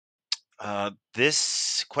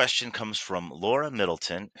This question comes from Laura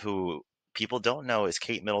Middleton, who people don't know is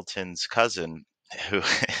Kate Middleton's cousin, who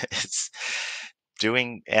is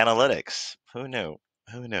doing analytics. Who knew?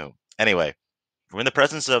 Who knew? Anyway, we're in the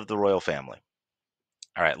presence of the royal family.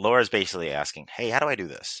 All right, Laura's basically asking, "Hey, how do I do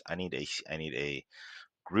this? I need a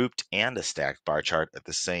grouped and a stacked bar chart at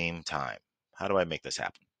the same time. How do I make this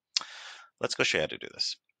happen?" Let's go show you how to do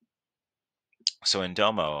this. So in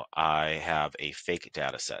Domo, I have a fake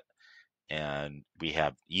data set. And we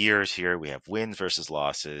have years here. We have wins versus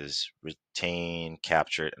losses, retain,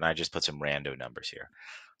 captured, and I just put some rando numbers here.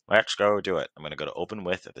 Let's go do it. I'm going to go to open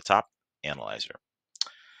with at the top, analyzer.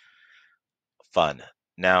 Fun.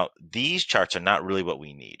 Now, these charts are not really what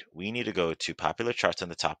we need. We need to go to popular charts on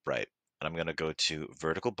the top right, and I'm going to go to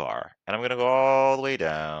vertical bar, and I'm going to go all the way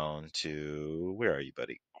down to, where are you,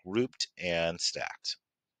 buddy? Grouped and stacked.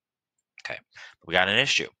 Okay, we got an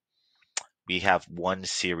issue. We have one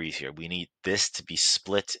series here. We need this to be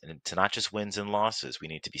split into not just wins and losses. We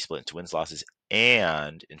need to be split into wins, losses,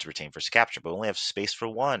 and into retain versus capture. But we only have space for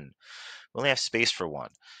one. We only have space for one.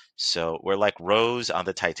 So we're like Rose on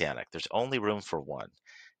the Titanic. There's only room for one.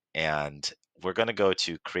 And we're going to go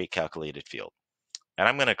to create calculated field. And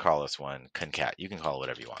I'm going to call this one concat. You can call it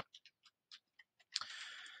whatever you want.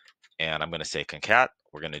 And I'm going to say concat.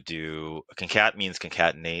 We're going to do concat means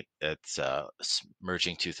concatenate. It's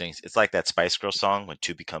merging two things. It's like that Spice Girl song, when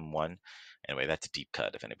two become one. Anyway, that's a deep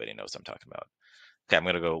cut if anybody knows what I'm talking about. Okay, I'm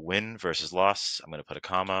going to go win versus loss. I'm going to put a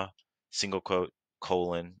comma, single quote,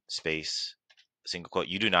 colon, space, single quote.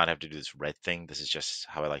 You do not have to do this red thing. This is just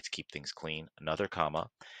how I like to keep things clean. Another comma,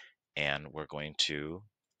 and we're going to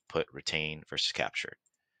put retain versus captured.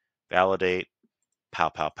 Validate. Pow,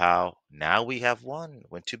 pow, pow. Now we have one.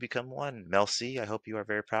 When two become one. Mel C, I hope you are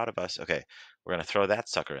very proud of us. Okay, we're going to throw that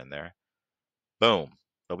sucker in there. Boom.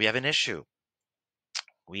 But we have an issue.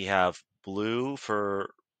 We have blue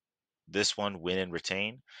for this one, win and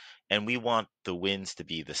retain, and we want the wins to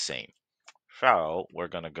be the same. So we're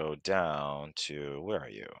going to go down to, where are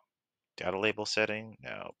you? Data label setting?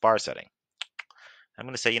 No, bar setting. I'm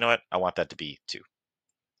going to say, you know what? I want that to be 2.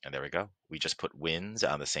 And there we go. We just put wins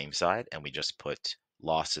on the same side, and we just put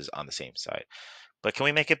losses on the same side. But can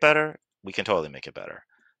we make it better? We can totally make it better.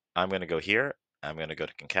 I'm going to go here. I'm going to go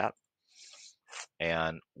to concat.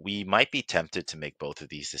 And we might be tempted to make both of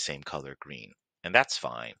these the same color green. And that's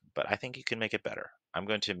fine, but I think you can make it better. I'm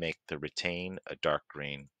going to make the retain a dark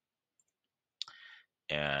green.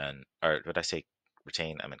 And, or did I say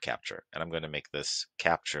retain? I'm in capture. And I'm going to make this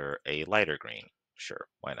capture a lighter green. Sure,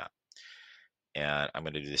 why not? And I'm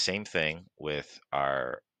going to do the same thing with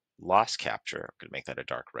our loss capture. I'm going to make that a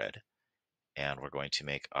dark red. And we're going to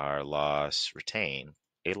make our loss retain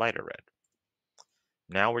a lighter red.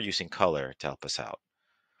 Now we're using color to help us out.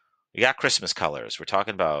 We got Christmas colors. We're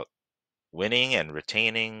talking about winning and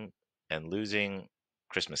retaining and losing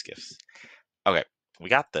Christmas gifts. Okay, we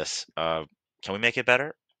got this. Can we make it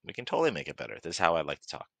better? We can totally make it better. This is how I like to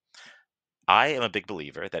talk. I am a big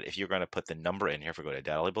believer that if you're going to put the number in here, if we go to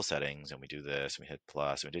data label settings and we do this, and we hit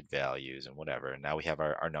plus, and we did values and whatever, and now we have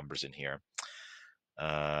our numbers in here.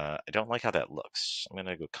 I don't like how that looks. I'm going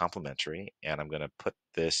to go complementary, and I'm going to put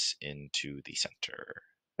this into the center.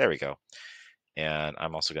 There we go. And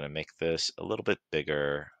I'm also going to make this a little bit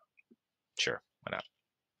bigger. Sure, why not?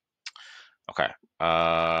 Okay.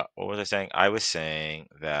 What was I saying? I was saying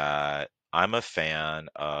that I'm a fan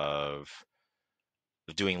of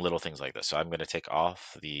doing little things like this. So I'm going to take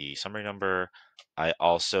off the summary number. I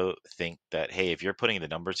also think that, hey, if you're putting the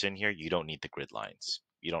numbers in here, you don't need the grid lines.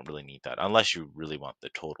 You don't really need that unless you really want the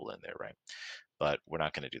total in there, right? But we're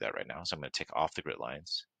not going to do that right now. So I'm going to take off the grid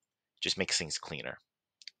lines. Just makes things cleaner.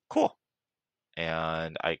 Cool.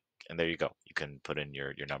 And there you go. You can put in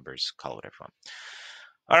your numbers, call it whatever you want.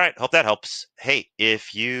 All right, hope that helps. Hey,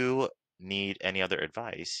 if you need any other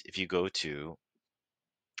advice, if you go to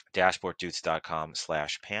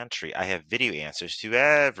dashboarddudes.com/pantry, I have video answers to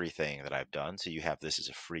everything that I've done. So you have this as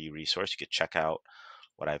a free resource. You could check out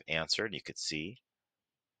what I've answered. You could see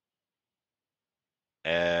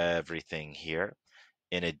everything here.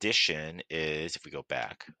 In addition is, if we go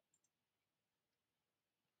back,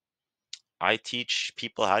 I teach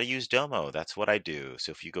people how to use Domo. That's what I do.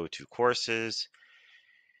 So if you go to courses,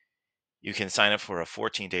 you can sign up for a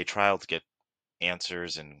 14-day trial to get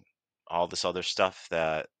answers and all this other stuff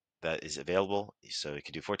that is available. So you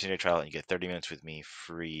can do 14-day trial and you get 30 minutes with me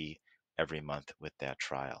free every month with that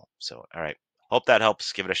trial. So, all right. Hope that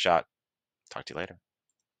helps. Give it a shot. Talk to you later.